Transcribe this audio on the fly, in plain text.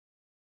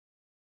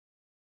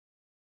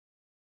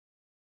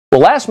Well,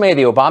 last May,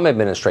 the Obama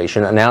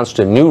administration announced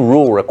a new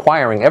rule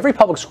requiring every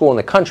public school in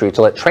the country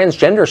to let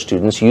transgender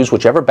students use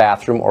whichever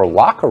bathroom or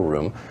locker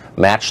room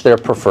matched their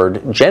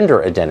preferred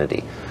gender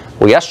identity.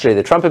 Well, yesterday,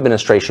 the Trump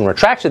administration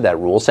retracted that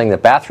rule, saying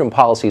that bathroom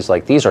policies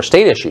like these are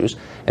state issues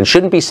and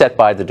shouldn't be set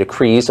by the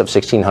decrees of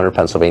 1600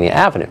 Pennsylvania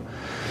Avenue.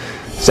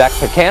 Zach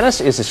Pecanis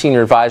is a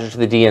senior advisor to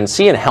the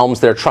DNC and helms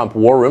their Trump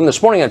war room.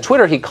 This morning on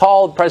Twitter, he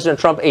called President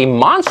Trump a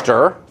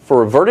monster for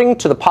reverting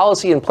to the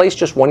policy in place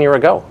just 1 year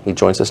ago. He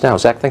joins us now.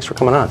 Zach, thanks for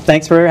coming on.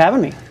 Thanks for having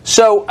me.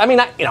 So, I mean,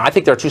 I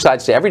think there are two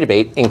sides to every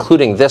debate,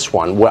 including this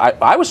one.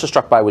 What I was so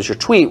struck by was your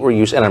tweet where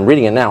you, and I'm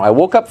reading it now, I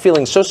woke up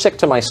feeling so sick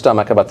to my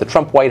stomach about the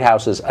Trump White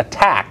House's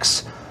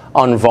attacks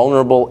on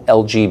vulnerable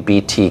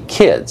LGBT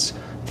kids.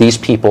 These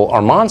people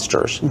are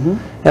monsters.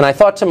 And I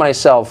thought to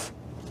myself,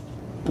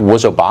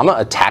 was Obama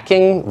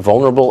attacking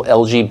vulnerable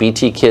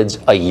LGBT kids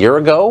a year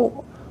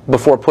ago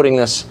before putting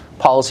this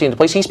policy into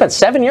place? He spent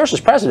 7 years as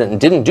president and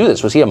didn't do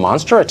this. Was he a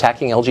monster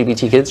attacking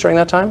LGBT kids during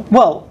that time?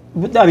 Well,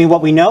 I mean,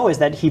 what we know is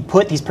that he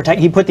put these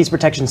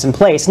protections in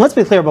place. And let's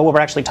be clear about what we're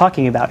actually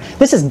talking about.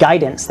 This is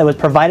guidance that was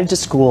provided to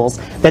schools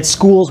that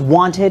schools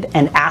wanted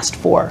and asked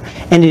for,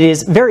 and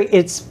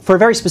it's for a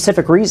very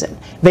specific reason.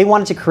 They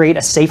wanted to create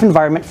a safe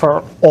environment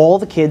for all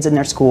the kids in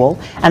their school,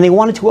 and they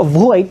wanted to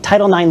avoid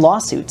Title IX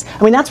lawsuits.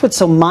 I mean, that's what's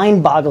so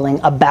mind-boggling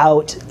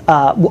about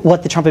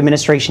what the Trump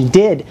administration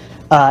did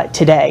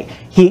today.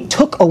 He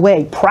took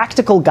away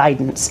practical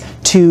guidance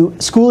to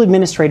school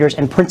administrators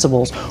and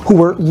principals who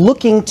were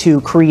looking to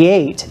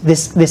create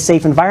this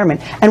safe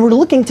environment and were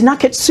looking to not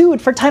get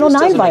sued for Title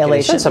IX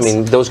violations. I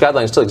mean, those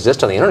guidelines still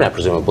exist on the internet,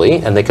 presumably,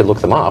 and they could look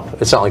them up.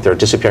 It's not like they're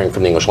disappearing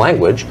from the English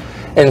language.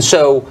 And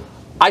so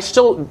I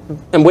still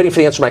am waiting for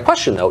the answer to my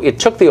question, though. It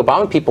took the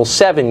Obama people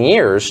 7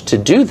 years to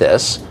do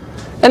this.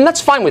 And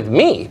that's fine with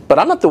me, but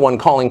I'm not the one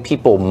calling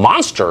people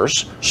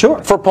monsters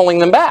for pulling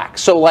them back.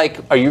 So, like,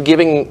 are you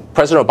giving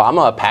President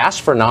Obama a pass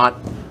for not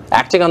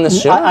acting on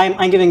this sooner?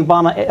 I'm giving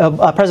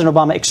President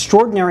Obama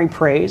extraordinary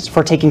praise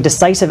for taking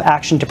decisive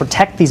action to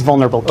protect these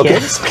vulnerable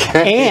kids.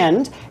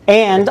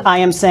 And I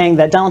am saying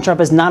that Donald Trump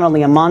is not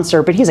only a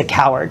monster, but he's a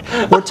coward.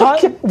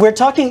 We're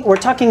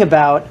talking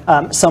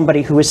about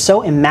somebody who is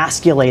so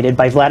emasculated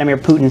by Vladimir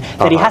Putin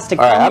that he has to.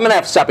 All right, I'm going to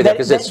have to stop you there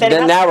because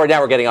now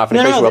we're getting off in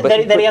a crazy world.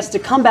 That he has to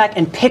come back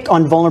and pick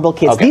on vulnerable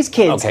kids.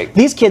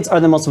 These kids are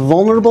the most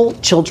vulnerable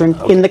children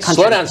in the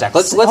country. Slow down, Zach.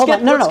 Let's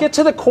get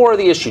to the core of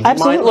the issue.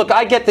 Look,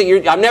 I get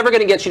that I'm never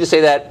going to get you to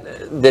say that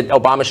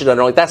Obama should have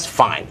done it. That's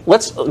fine.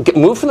 Let's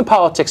move from the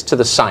politics to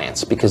the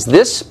science, because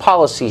this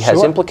policy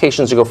has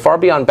implications that go far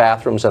beyond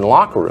bathrooms and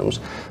locker rooms.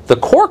 The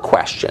core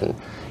question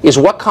is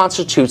what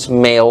constitutes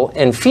male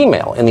and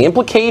female. And the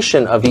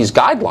implication of these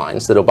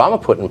guidelines that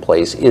Obama put in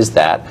place is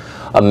that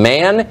a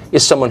man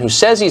is someone who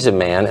says he's a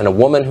man, and a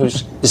woman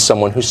is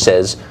someone who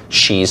says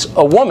she's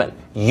a woman.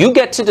 You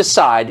get to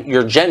decide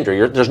your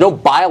gender. There's no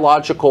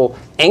biological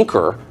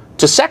anchor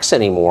to sex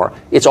anymore.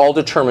 It's all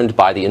determined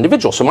by the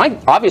individual. So my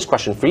obvious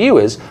question for you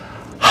is,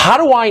 how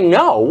do I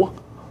know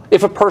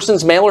if a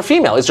person's male or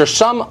female? Is there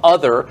some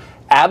other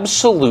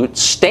absolute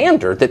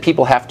standard that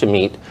people have to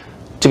meet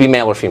to be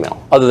male or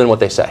female, other than what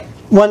they say?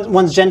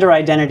 One's gender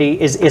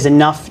identity is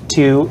enough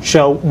to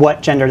show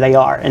what gender they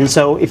are. And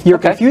so if you're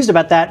confused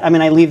about that, I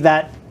mean, I leave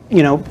that,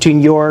 to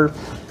your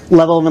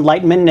level of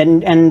enlightenment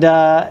and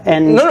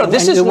no,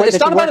 it's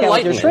not about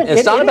enlightenment.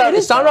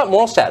 It's not about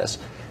moral status.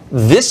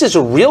 This is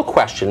a real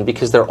question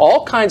because there are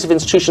all kinds of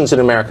institutions in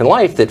American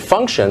life that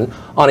function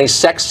on a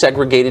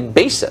sex-segregated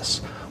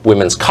basis.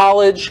 Women's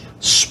college,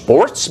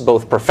 sports,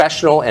 both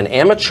professional and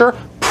amateur,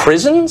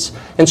 prisons.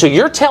 And so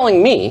you're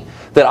telling me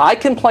that I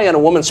can play on a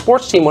women's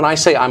sports team when I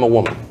say I'm a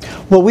woman.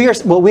 What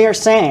we are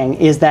saying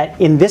is that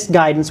in this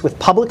guidance with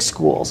public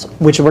schools,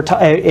 which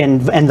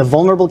and the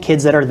vulnerable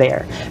kids that are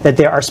there, that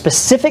there are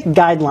specific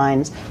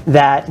guidelines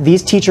that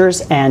these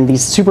teachers and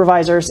these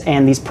supervisors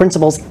and these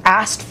principals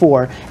asked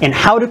for in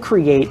how to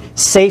create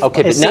safe.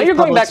 Okay, but now you're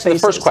going back to the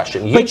first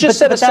question. You just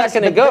said a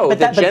second ago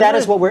that that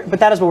is what we're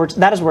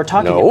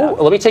talking about. No,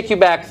 let me take you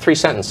back 3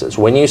 sentences.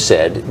 When you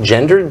said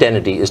gender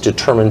identity is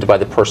determined by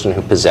the person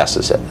who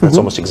possesses it. That's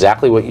almost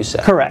exactly what you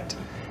said. Correct.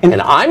 And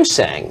I'm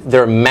saying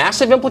there are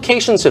massive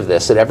implications of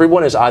this that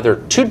everyone is either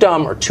too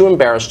dumb or too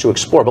embarrassed to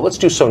explore, but let's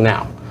do so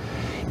now.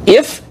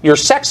 If your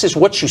sex is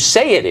what you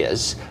say it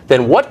is,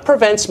 then what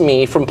prevents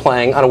me from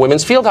playing on a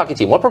women's field hockey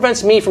team? What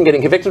prevents me from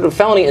getting convicted of a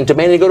felony and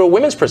demanding to go to a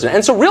women's prison? And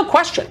it's a real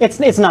question. It's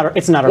not a real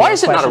question. Why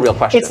is it not a real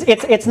question?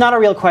 It's not a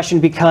real question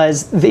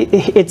because it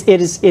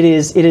is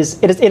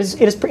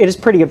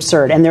pretty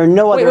absurd, and there are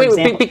no other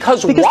examples.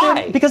 Because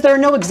why? Because there are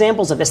no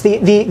examples of this.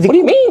 What do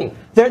you mean?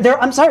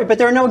 I'm sorry, but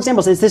there are no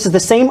examples. This is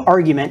the same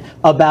argument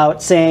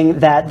about saying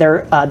that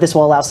this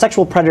will allow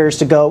sexual predators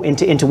to go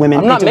into women.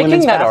 I'm not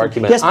making that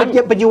argument. Yes,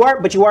 but you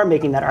are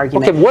making that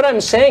argument. Okay, what I'm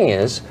saying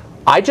is,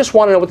 I just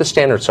want to know what the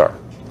standards are.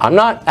 I'm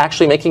not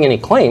actually making any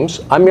claims.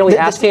 I'm merely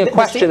asking a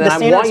question, and I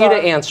want you to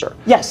answer.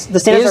 Yes, the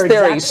standards are Is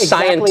there a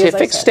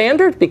scientific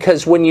standard?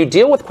 Because when you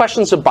deal with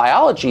questions of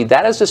biology,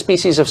 that is a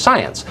species of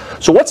science.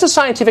 So what's the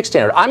scientific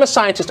standard? I'm a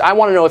scientist. I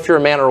want to know if you're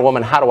a man or a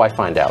woman. How do I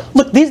find out?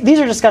 Look, these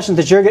are discussions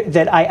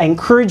that I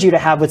encourage you to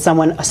have with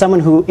someone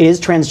who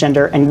is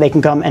transgender, and they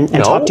can come and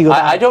talk to you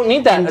about. I don't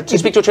need that to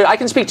speak to a trans. I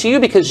can speak to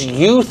you because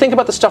you think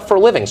about the stuff for a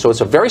living. So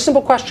it's a very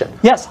simple question.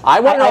 Yes. I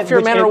want to know if you're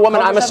a man or a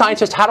woman. I'm a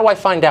scientist. How do I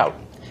find out?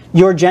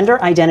 Your gender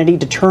identity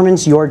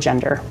determines your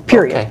gender,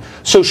 period. Okay.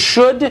 So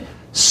should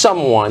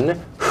someone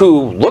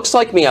who looks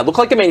like me, I look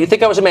like a man, you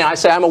think I was a man, I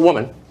say I'm a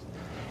woman,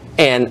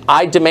 and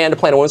I demand to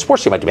play in a women's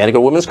sports team, I demand to go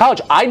to women's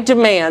college, I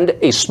demand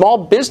a small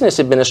business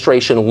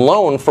administration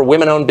loan for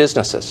women-owned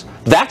businesses.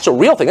 That's a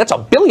real thing. That's a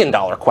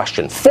billion-dollar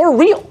question, for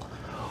real.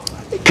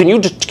 Can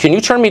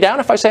you turn me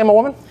down if I say I'm a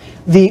woman?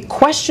 The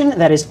question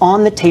that is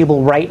on the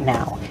table right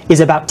now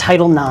is about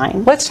Title IX.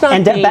 Let's not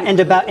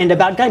and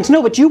about guidance.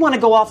 No, but you want to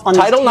go off on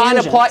Title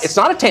IX applies. It's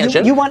not a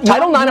tangent.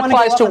 Title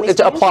IX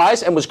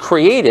applies and was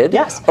created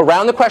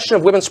around the question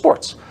of women's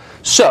sports.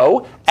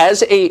 So,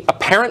 as a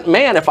apparent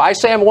man, if I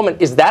say I'm a woman,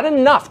 is that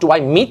enough? Do I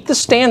meet the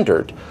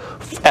standard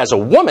as a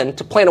woman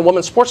to play in a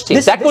women's sports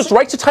team? That goes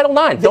right to Title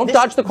IX. Don't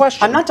dodge the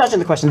question. I'm not dodging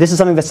the question. This is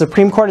something the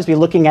Supreme Court is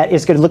looking at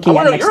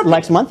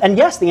next month. And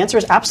yes, the answer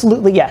is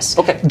absolutely yes.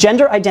 Okay.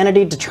 Gender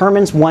identity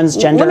determines one's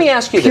gender. Let me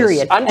ask you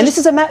period. this. And this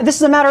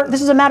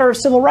is a matter of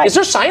civil rights. Is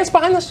there science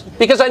behind this?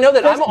 Because I know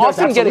that I'm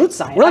often getting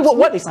science.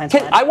 Really, science.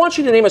 I want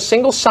you to name a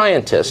single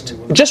scientist,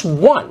 just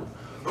one,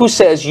 who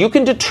says you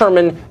can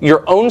determine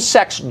your own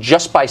sex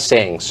just by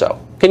saying so.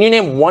 Can you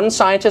name one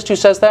scientist who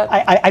says that?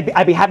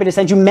 I'd be happy to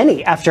send you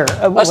many after.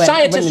 A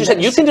scientist who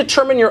said you can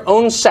determine your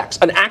own sex.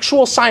 An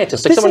actual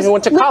scientist, like someone who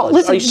went to college.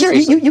 Listen, are you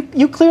serious?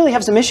 You clearly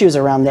have some issues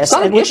around this. It's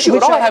not an issue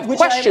at all. I have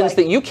questions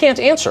that you can't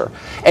answer.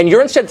 And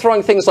you're instead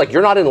throwing things like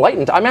you're not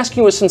enlightened. I'm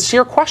asking you a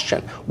sincere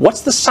question. What's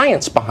the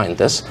science behind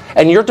this?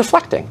 And you're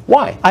deflecting.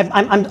 Why?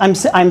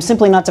 I'm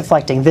simply not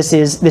deflecting. This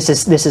is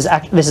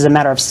a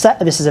matter of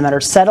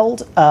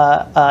settled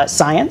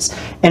science,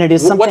 and it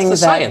is something. What's the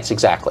science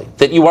exactly?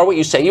 That you are what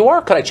you say you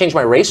are? Could I change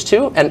my race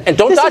too? And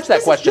don't dodge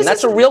that question.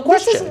 That's a real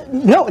question.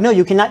 No,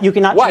 you cannot.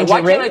 Why?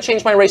 Why can't I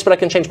change my race, but I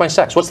can change my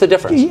sex? What's the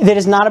difference? It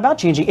is not about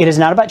changing. It is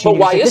not about changing.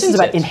 But why isn't this is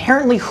about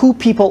inherently who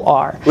people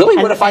are. Really?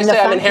 What if I say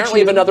I'm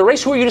inherently of another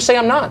race? Who are you to say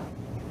I'm not?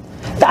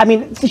 I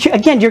mean,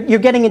 again, you're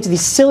getting into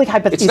these silly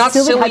hypotheticals. It's not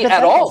silly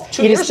at all.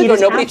 2 years ago,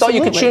 nobody thought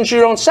you could change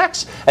your own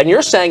sex. And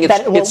you're saying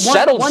it's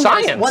settled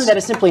science. One that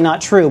is simply not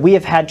true. We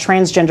have had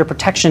transgender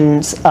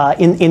protections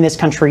in this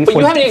country but you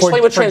haven't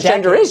explained what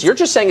transgender is. You're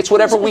just saying it's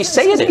whatever we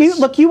say it is.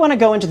 Look, you want to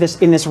go into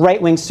this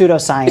right-wing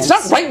pseudoscience. It's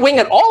not right-wing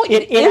at all.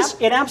 It is.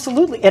 It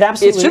absolutely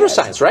It's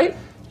pseudoscience, right?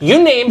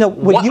 You name.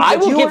 I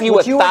will give you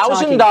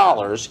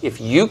 $1,000 if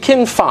you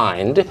can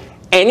find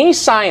any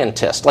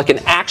scientist, like an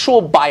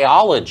actual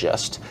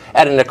biologist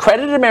at an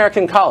accredited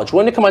American college,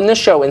 willing to come on this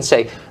show and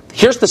say,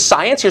 here's the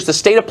science, here's the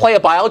state of play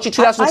of biology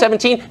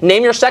 2017,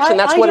 name your sex, and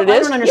that's what it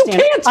is? I don't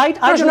understand. You can't.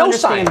 I don't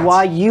understand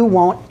why you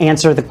won't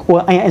answer the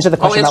question I'll answer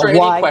about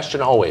why. Any question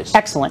always.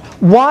 Excellent.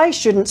 Why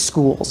shouldn't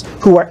schools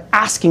who are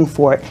asking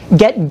for it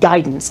get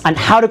guidance on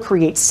how to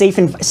create safe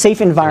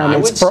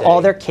environments for all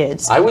their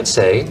kids? I would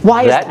say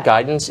that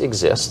guidance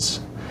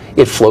exists.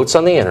 It floats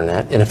on the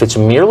internet, and if it's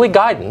merely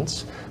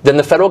guidance, then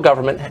the federal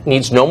government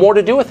needs no more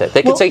to do with it.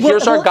 They could say,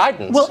 here's our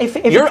guidance.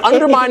 You're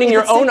undermining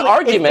your own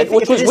argument,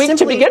 which was weak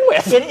to begin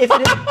with.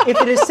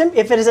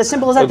 If it is as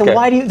simple as that,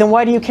 then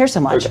why do you care so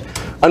much? Okay.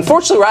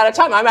 Unfortunately, we're out of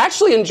time. I'm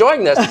actually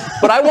enjoying this,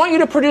 but I want you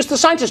to produce the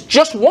scientist,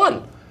 just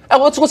one.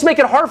 And let's make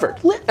it Harvard.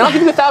 And I'll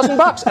give you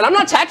 $1,000. And I'm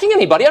not attacking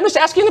anybody. I'm just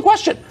asking the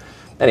question.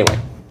 Anyway,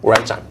 we're out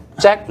of time.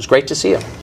 Zach, it was great to see you.